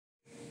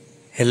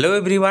Hello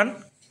everyone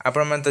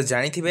आपण मैंने तो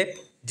जानी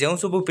जो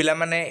सब पिला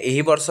माने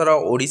एही वर्षर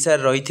ओडिशा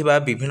रही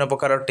विभिन्न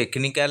प्रकार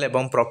टेक्निकल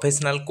एवं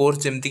प्रोफेशनल कोर्स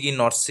जमती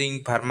nursing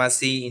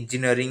pharmacy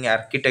engineering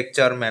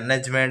architecture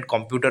management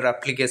computer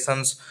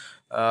applications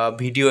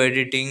video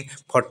editing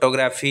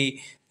photography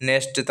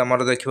next तुम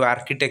देखो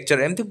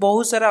आर्किटेक्चर एमती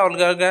बहुत सारा अलग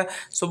अलग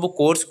सब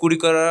कोर्स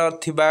गुड़िकर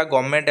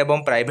गवर्नमेंट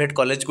एवं प्राइवेट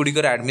कॉलेज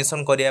गुड़िकर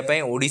एडमिशन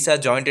करने ओडिशा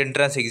जॉइंट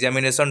एंट्रांस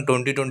एग्जामिनेशन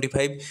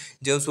 2025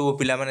 जो सब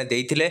पिला माने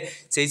देइथिले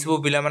से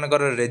सब पिला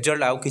मानकर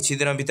रिजल्ट आउ किछि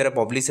दिन भितर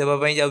पब्लिश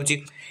होगा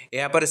जाउची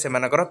यापर से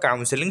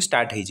काउंसेलिंग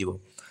स्टार्ट हो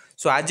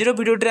सो आज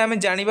भिडियोटे आम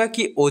जाना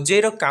कि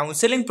ओजे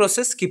काउंसेलिंग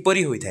प्रोसेस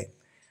किपरि होता है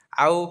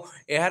आउ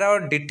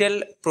यार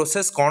डिटेल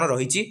प्रोसेस कौन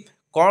रही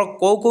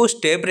कौ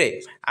स्टेप्रे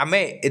आम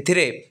ए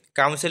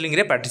काउंसेलिंग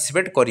रे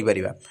पार्टिसिपेट करि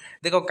परिबा।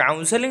 देखो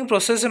काउंसेलिंग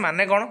प्रोसेस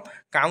माने कौन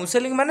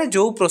काउंसेलिंग माने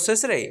जो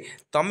प्रोसेस रे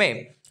तमे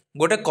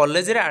गोटे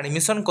कॉलेज रे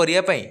एडमिशन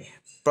करिया पई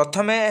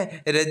प्रथमे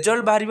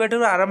रिजल्ट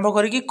बाहर आरंभ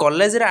करी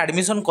कॉलेज रे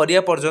एडमिशन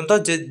करिया पर्यंत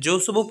जो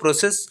सब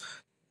प्रोसेस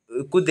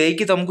को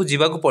देकी तुमको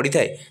जीवाक पड़ी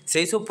थाए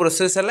से सब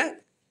प्रोसेस है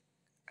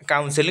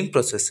काउंसेलिंग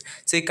प्रोसेस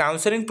से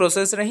काउंसेलिंग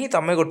प्रोसेस रे ही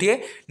तुम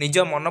गोटे निज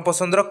मन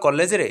पसंदर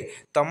कॉलेज रे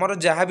तुमर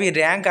जहाँ भी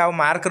रैंक आ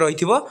मार्क रही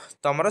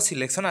तुम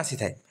सिलेक्शन आसी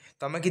थाए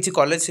तुम किसी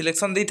कॉलेज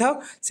सिलेक्शन दे था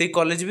से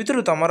कॉलेज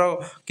भितर तुम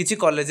किसी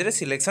कॉलेज रे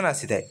सिलेक्शन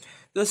आसी थाए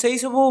तो सही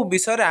सब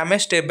विषय आम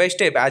स्टेप बाय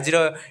स्टेप आज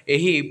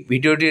यही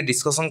भिडियोटी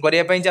डिस्कसन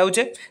करने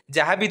जाऊे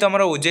जहाँ भी तुम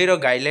ओजे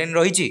गाइडलाइन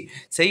रही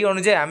से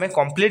अनुसार आम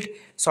कंप्लीट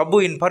सब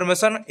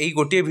इनफॉरमेशन यही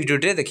गोटे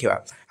भिडियोटे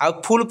देखा आ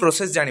फुल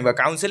प्रोसेस जाना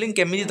काउंसेलिंग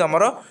केमी तुम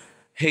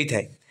होता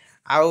है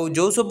आउ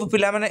जो सब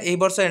पिला माने एही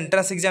वर्ष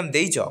एंट्रांस एग्जाम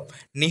देइछ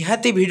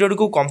निहाती वीडियो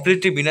को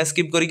कंप्लीटली बिना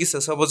स्किप करके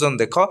शेष पर्यंत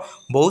देख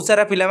बहुत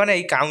सारा पिला माने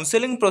एही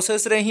काउंसेलिंग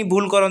प्रोसेस रे ही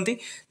भूल करती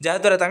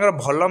जहाँद्वारा तांकर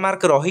भल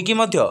मार्क रहीकि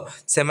मध्य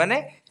से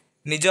माने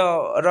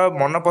निजर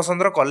मन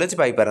पसंदर कॉलेज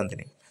पाई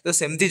पारंतिनी तो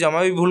सेमती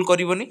जमा भी भूल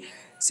करनी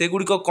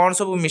सेगुड़िक कौन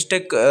सब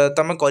मिस्टेक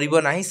तुम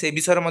करना से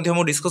विषय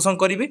में डिस्कसन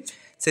करी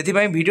से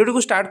भिडियो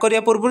को स्टार्ट करने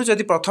पूर्व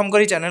जब प्रथम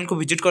करी चैनल को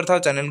विजिट करता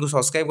चैनल को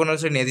सब्सक्राइब करना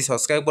निहाती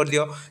सब्सक्राइब कर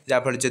दियो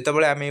जहाँफल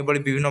जितेबाला आम ये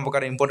विभिन्न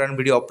प्रकार इंपोर्टेंट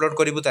वीडियो अपलोड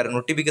करूँ तार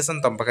नोटिफिकेशन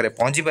तुम पाखे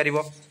पहुँची पार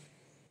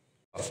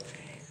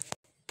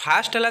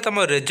फास्ट है तुम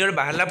रिजल्ट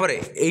बाहर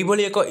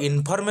यही एक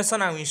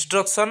इनफॉरमेशन आ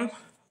इंस्ट्रक्शन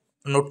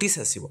नोटिस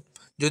आसो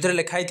जो थे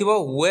लिखाई थी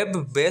web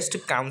based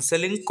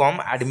counselling come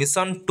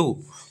admission to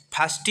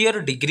fast year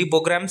degree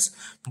programs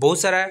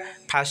बहुत सारा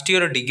फास्ट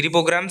ईयर डिग्री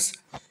प्रोग्राम्स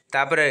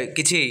तापर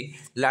किछि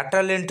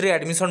lateral entry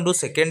admission to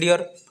second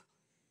year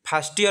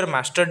fast year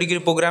master degree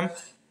programme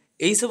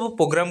यही सब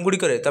प्रोग्राम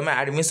गुड़िक तुम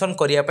एडमिशन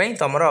करने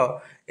तुमर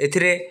ए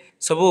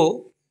सब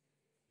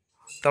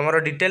तुम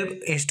डिटेल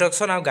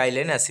इंस्ट्रक्शन आ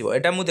गाइडलाइन आसो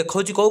यहाँ मुझे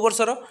देखा कौ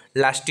वर्षर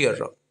लास्ट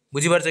ईयर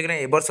बुझीपार कि ना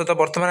ए वर्ष तो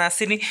बर्तमान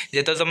आसीनी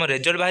जो तुम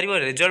रिजल्ट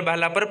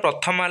बाहर पर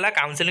प्रथम है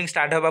काउंसेलिंग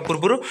स्टार्ट होगा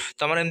पूर्व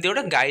तुम एमती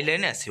गोटे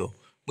गाइडलाइन आसो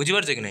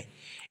बुझीपार कि ना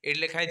ये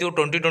लिखाई थो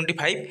 2025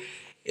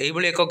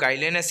 यही एक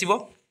गाइडलाइन आसो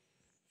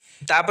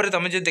तापर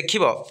तुम जो देख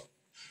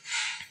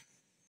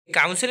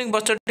काउंसेलिंग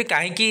बर्षटी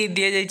कहीं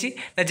दि जाए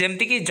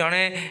जमती कि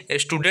जड़े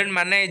स्टूडेंट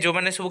माने जो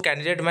माने सब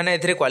कैंडिडेट माने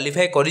एथिरे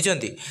क्वालिफाई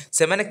करिसेंती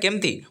से माने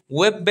केमती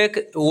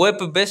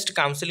वेब बेस्ड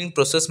काउंसेलिंग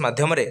प्रोसेस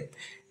माध्यम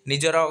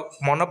निजर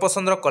मन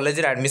पसंदर कॉलेज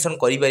रे एडमिशन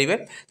करें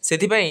से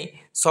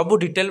सब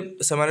डिटेल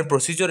से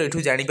प्रोसीजर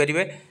ये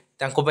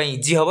जापर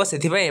इजी हम से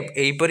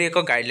यहीपरी एक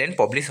गाइडलाइन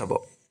पब्लिश हम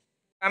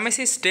आम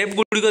से स्टेप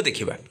गुड़िक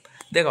देखा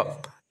देख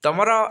तुम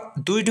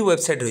दुईट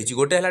वेबसाइट रही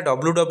गोटे है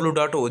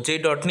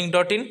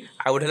www.ojee.in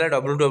आउ गोटे है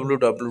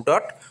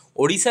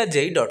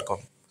www.odisha.com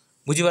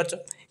बुझीपार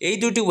यही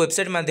दुईटी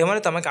वेबसाइट मध्यम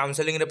तुम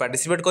काउंसेलिंग रे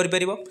पार्टिसिपेट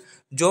कर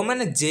जो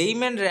मैंने जेई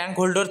मेन रैंक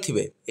होल्डर थे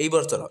यही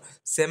वर्षर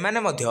से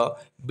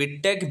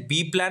BTech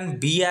B plan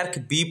B arc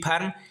B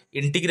farm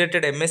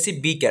integrated MSc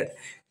B cat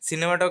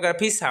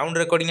cinematography sound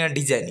recording and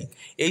designing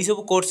यही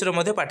सब कोर्स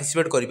रे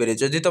पार्टिसिपेट करें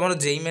जदि तुम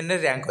जेई मेन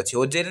रैंक अच्छी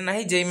ओजे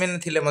ना जेई मेन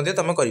थे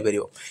तुम कर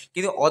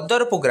कि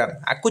अदर प्रोग्राम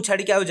आपको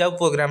छाड़ी आउ जाऊ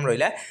प्रोग्राम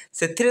रहा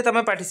से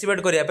तुम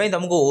पार्टिसिपेट करने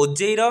तुमको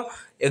ओजे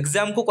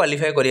एग्जाम को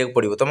क्वालिफाई करा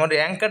पड़ो तुम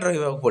रैंक कार्ड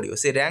रहा पड़ो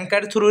से रैंक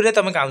कार्ड थ्रू रे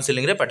तुम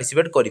काउंसेलिंग रे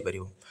पार्टिसिपेट कर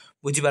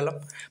बुझीपाल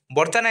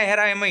बर्तमान यार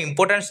आम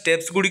इंपोर्टेंट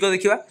स्टेप्स गुड़िक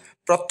देखा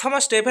प्रथम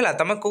स्टेप है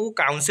तुमको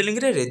काउंसेलिंग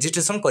रे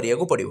रजिस्ट्रेशन करा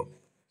पड़ो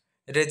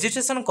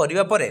रजिस्ट्रेशन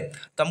करने पर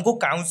तुमको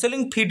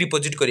काउंसेलिंग फी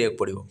डिपोजिट करा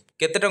पड़ो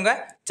केते टंका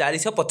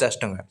 450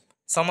 टंका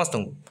समस्त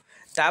को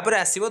तापर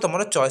आसो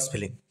तुम चॉइस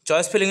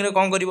फिलिंग रे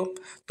कौन कर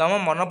तुम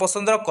मन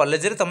पसंदर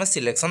कॉलेज रे तुम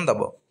सिलेक्शन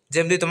दब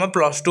जमी तुम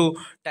 +2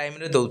 टाइम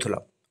रे दौल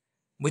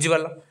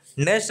बुझीपाल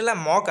नेक्स्ट है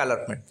मॉक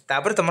अलॉटमेंट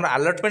तापर तुम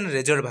अलॉटमेंट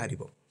रिजल्ट बाहर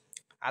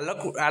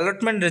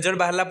अलॉटमेंट रिजल्ट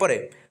बाहर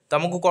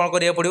तुमको कौन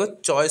करा पड़ो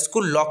चॉइस को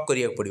लॉक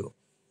करा पड़ो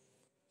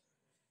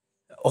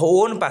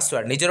ओन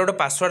पासवर्ड निजर गोटे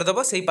पासवर्ड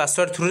दब से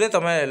पासवर्ड थ्रू रे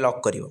तुम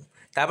लॉक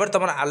कर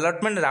तुम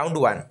अलॉटमेंट राउंड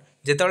 1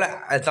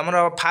 जिते तुम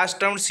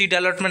fast round seat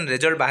allotment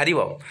result बाहर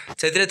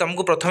से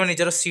तुमको प्रथम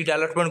निजर सीट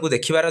अलॉटमेंट को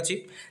देखार अच्छी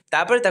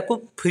तापर ताकू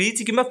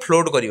फ्रीज कि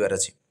फ्लोट करार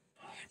अच्छी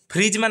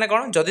फ्रीज माने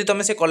कौन जदि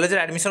तुम से कॉलेज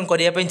एडमिशन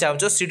करने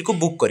चाहो सीट को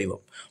बुक कर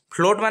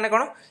फ्लोट माने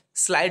कौन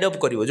स्लाइड अप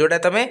कर जोटा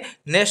तुम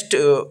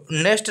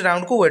नेक्स्ट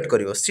राउंड को वेट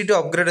कर सीट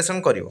अपग्रेडेसन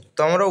कर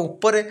तुम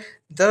ऊपर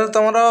धर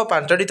तुम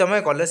 5टी तुम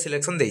कॉलेज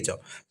सिलेक्शन देच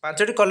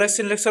 5टी कॉलेज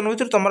सिलेक्शन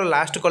भर तुम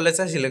लास्ट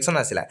कॉलेज सिलेक्शन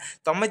आसला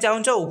तुम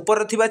चाहूँ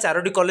ऊपर थी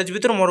 4टी कॉलेज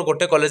भर मोर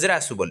गोटे कॉलेज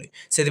आसू बोली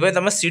से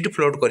तुम सीट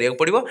फ्लोट करा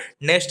पड़ो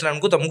नेक्स्ट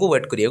राउंड को तुमको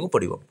वेट करा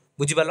पड़ो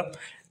बुझीपाल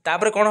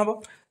तापर कौन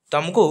हम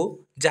तुमको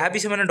जहाँ भी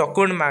से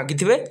डॉक्यूमेंट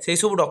मागिथे से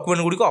सब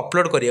डॉक्यूमेंट गुड़ी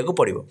अपलोड करा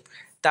पड़ो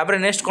तापर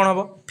नेक्स्ट कौन हम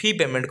फी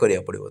पेमेंट करा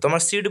पड़ो तुम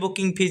सीट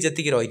बुकिंग फी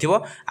जी रही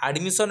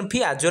एडमिशन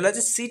फी आज वेल एज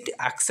सीट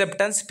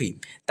एक्सेप्टेंस फी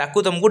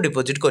ताकू तुमको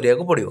डिपोजिट करा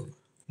पड़ो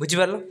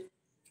बुझीपाल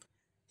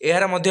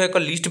यार मध्य एक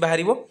लिस्ट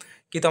बाहर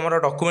कि तुम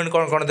डॉक्यूमेंट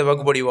कौन कौन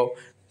देवाक पड़ो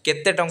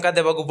केते टंका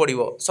देवाक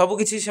पड़ो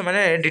सबकिछि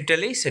से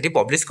डिटेली से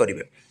पब्लिश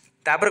करेंगे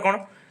तापर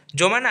कौन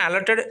जो मैंने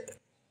अलॉटेड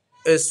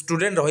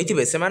स्टूडेंट रही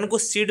थे से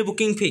सीट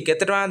बुकिंग फी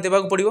केते टंका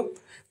देवाक पड़ो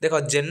देख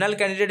जनरल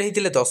कैंडिडेट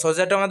होते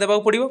 10,000 टंका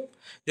देवाक पड़ो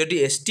जदि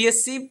ST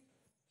SC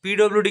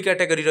PWD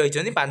कैटेगरी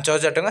रही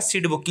 5,000 टंका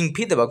सीट बुकिंग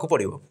फी देवाक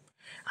पड़ो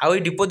आउ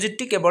डिपोजिट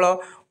टी केवल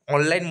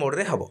ऑनलाइन मोड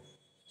रे हम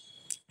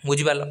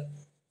बुझीपाल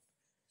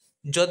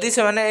जदि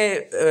से माने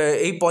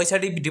यही पैसा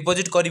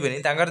डिपोजिट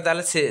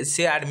करेंगे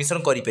से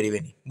एडमिशन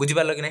करें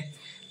बुझीपाल कि नहीं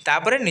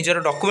तापर निजर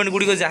डॉक्यूमेंट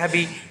गुड़ी जहाँ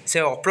भी से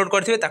अपलोड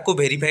करते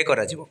वेरीफाई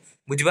करा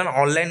बुझीपाल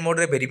ऑनलाइन मोड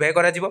रे वेरीफाई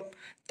करा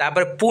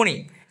तापर पुणी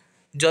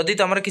जदि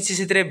तुम किसी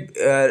से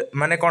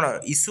माने कौन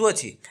इश्यू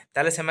अच्छी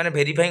ताले से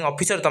वेरीफाइंग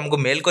ऑफिसर तुमको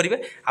मेल करेंगे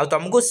आ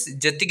तुमको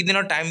जी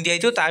दिन टाइम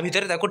दिखाई ता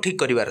भितर ठीक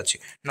करार अच्छे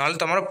ना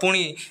तुम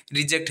पुणी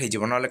रिजेक्ट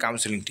हो ना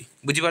काउंसलिंग टी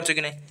बुझीपार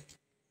कि नहीं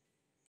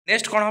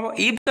नेक्स्ट कौन हम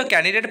if the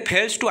candidate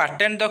fails to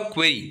attend the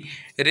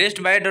query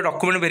rest by the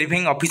document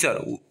verifying officer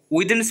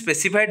within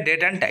specified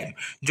date and time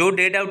जो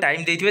डेट आउ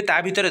टाइम देते ता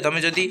भितर तुम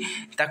जदि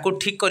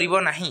ठीक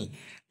कर ना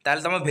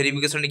ताल तुम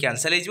वेरिफिकेशन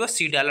कैंसल हो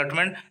सीट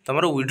अलॉटमेंट तुम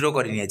विड्रो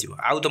कर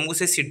आउ तुमको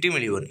से सीट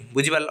मिलनी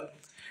बुझीपाल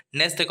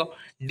नेक्स्ट देख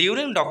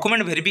during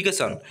document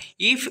verification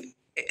if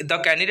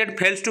the candidate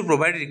fails to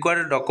provide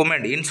required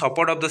document in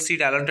support of the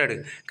seat allotted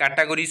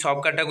category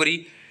सब कैटेगरी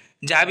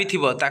जहाँ भी थी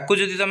ताकू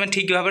जब तुम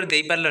ठीक भाव में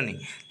दे पार्लनी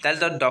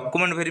तो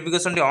डॉक्यूमेंट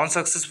वेरिफिकेशन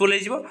अनसक्सेसफुल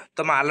हो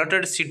तुम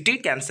अलॉटेड सीट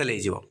कैंसल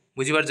हो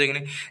बुझीपार कि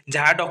नहीं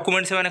जहाँ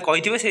डॉक्यूमेंट से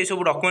कही से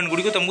सब डॉक्यूमेंट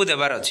गुड़ी तुमको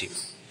देवार अच्छी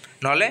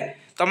ना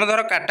तुम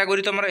धर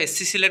कैटेगरी तुम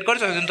SC सिलेक्ट कर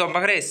तुम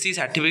पाखे SC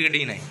सर्टिफिकेट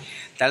ही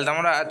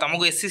ना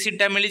तुमको SC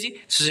सीटा मिली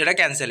से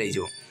कैंसल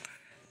हो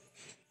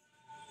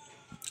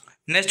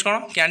नेक्स्ट कौन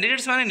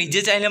कैंडिडेट्स माने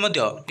निजे चाहिए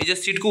निज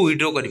सीट को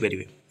विड्रो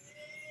करेंगे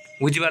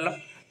बुझीपाल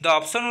the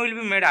option will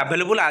be made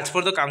available आज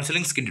पर द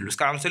काउंसलिंग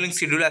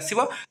शेड्यूल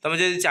आसो तुम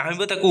जब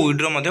चाहिए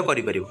विड्रो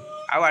कर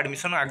आउ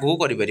एडमिशन आगू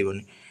कर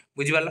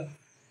बुझीपाल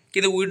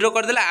कि विड्रो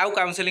करदे आउ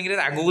काउंसलिंग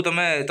आगू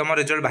तुम तुम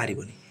रिजल्ट बाहर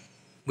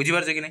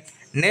बुझीपार कि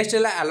नहीं नेक्स्ट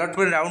है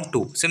अलॉटमेंट राउंड 2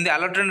 सेमती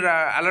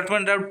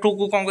अलॉटमेंट राउंड 2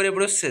 को कौन करा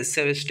पड़ो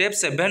स्टेप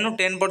 7 ରୁ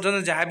 10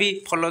 पर्यंत जहाँ भी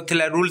फॉलो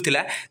थिला रूल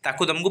थिला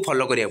ताकू तुमको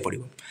फॉलो करिया पड़ो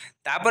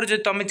तापर जो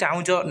तुम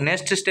चाहूँ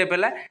नेक्स्ट स्टेप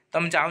है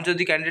तुम चाहूँ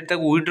जब कैंडिडेट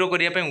विड्रो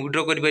करने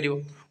विड्रो कर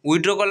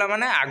विड्रो कला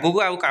माने आगू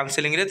को आउ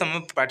काउंसलिंग रे तुम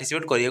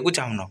पार्टिसिपेट करने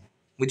चाहून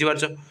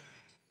बुझीपार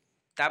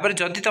तापर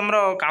जदि तुम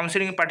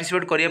काउंसलिंग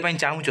पार्टिसिपेट करने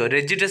चाहूँ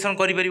रेजिस्ट्रेशन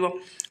कर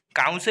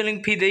काउंसलिंग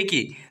फी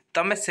देकी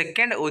तुम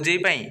सेकेंड ओजेई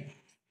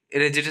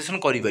रेजिस्ट्रेशन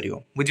कर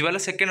बुझीपाल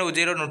सेकेंड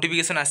ओजेई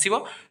नोटिफिकेशन आसो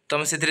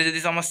तुम से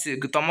तुम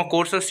तुम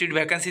कोर्स सीट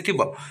वैकेंसी थी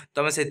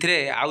तुम से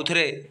आउ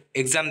थे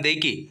एग्जाम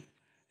देकी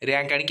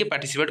रैंक आनिक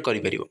पार्टिसिपेट कर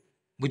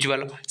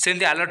बुझीपाल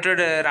सेमती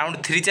अलॉटेड राउंड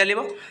 3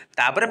 चलो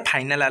तापर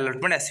फाइनाल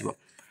अलॉटमेंट आसो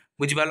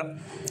बुझीपाल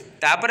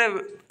तापर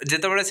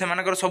जिते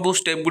से सब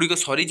स्टेप गुड़िक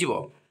सरी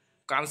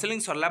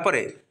काउंसलिंग सरला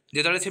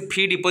जो से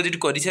फी डिपोजिट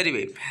कर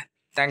सारे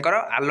तांकर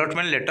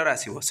अलॉटमेंट लेटर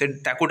आसो से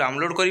ताकू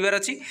डाउनलोड करार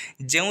अच्छी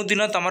जो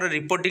दिन तुम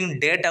रिपोर्टिंग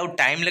डेट आउ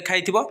टाइम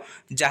लिखाई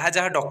जहाँ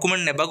जहाँ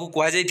डॉक्यूमेंट नेबा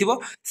कहुई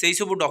से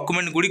सब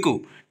डॉक्यूमेंट गुड़ी को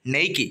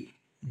नहीं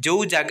जो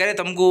जगार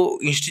तुमको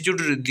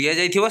इंस्टीट्यूट दि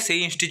जाइए से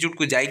इंस्टीट्यूट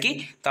को जाकि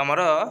तुम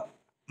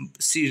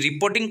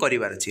रिपोर्टिंग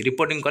करार अच्छी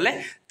रिपोर्टिंग कले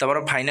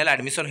तुम फाइनाल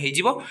एडमिशन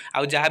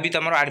हो जहाँ भी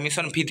तुम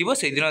एडमिशन फी थी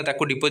से दिन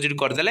ताकू डिपोजिट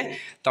करदे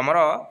तुम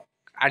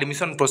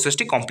एडमिशन प्रोसेस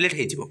टी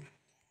कंप्लीट हो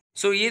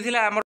सो ये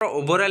थिला हमर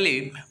ओवरऑली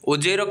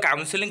ओजेई रो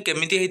काउंसलिंग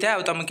केमिति होता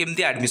है तुम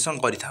केमिति एडमिशन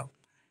करिथाओ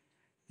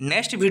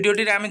नेक्स्ट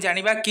वीडियोटी आम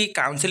जानिबा कि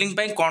काउंसलिंग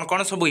पई कौन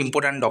कौन सब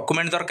इंपोर्टेंट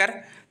डॉक्यूमेंट दरकार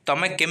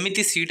तुम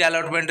केमिति सीट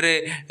अलॉटमेंट रे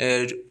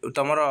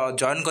तुम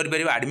जॉइन कर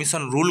परिबा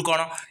एडमिशन रूल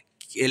कौन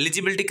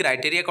एलिजिबिलिटी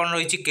क्राइटेरिया कौन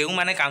रही केउ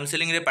माने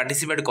काउंसलिंग रे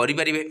पार्टिसिपेट करि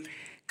परिबे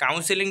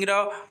काउंसलिंग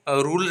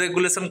रूल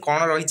रेगुलेशन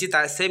कौन रही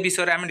से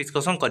विषय में आम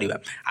डिस्कसन करवा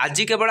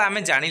आज केवल आम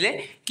जानिले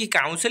कि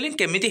काउंसलिंग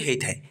केमिति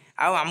होता है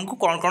आमको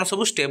कौन कौन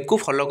सब स्टेप को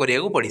फॉलो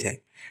करिया पड़ी था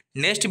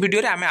नेक्स्ट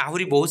वीडियो आम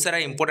आहरी बहुत सारा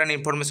इंपोर्टेंट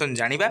इनफॉरमेशन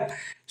जानिबा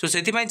सो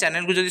से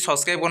चैनल को जब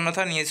सब्सक्राइब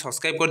करना निजे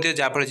सब्सक्राइब कर दियो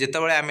जहाँफल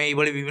जितेबाला आम ये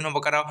विभिन्न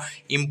प्रकार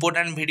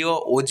इंपोर्टेंट वीडियो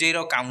ओजेई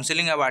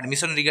काउंसलिंग और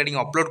एडमिशन रिगार्डिंग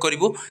अपलोड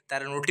करूँ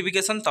तार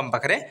नोटिफिकेशन तुम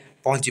पाखे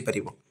पहुँची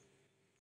पार।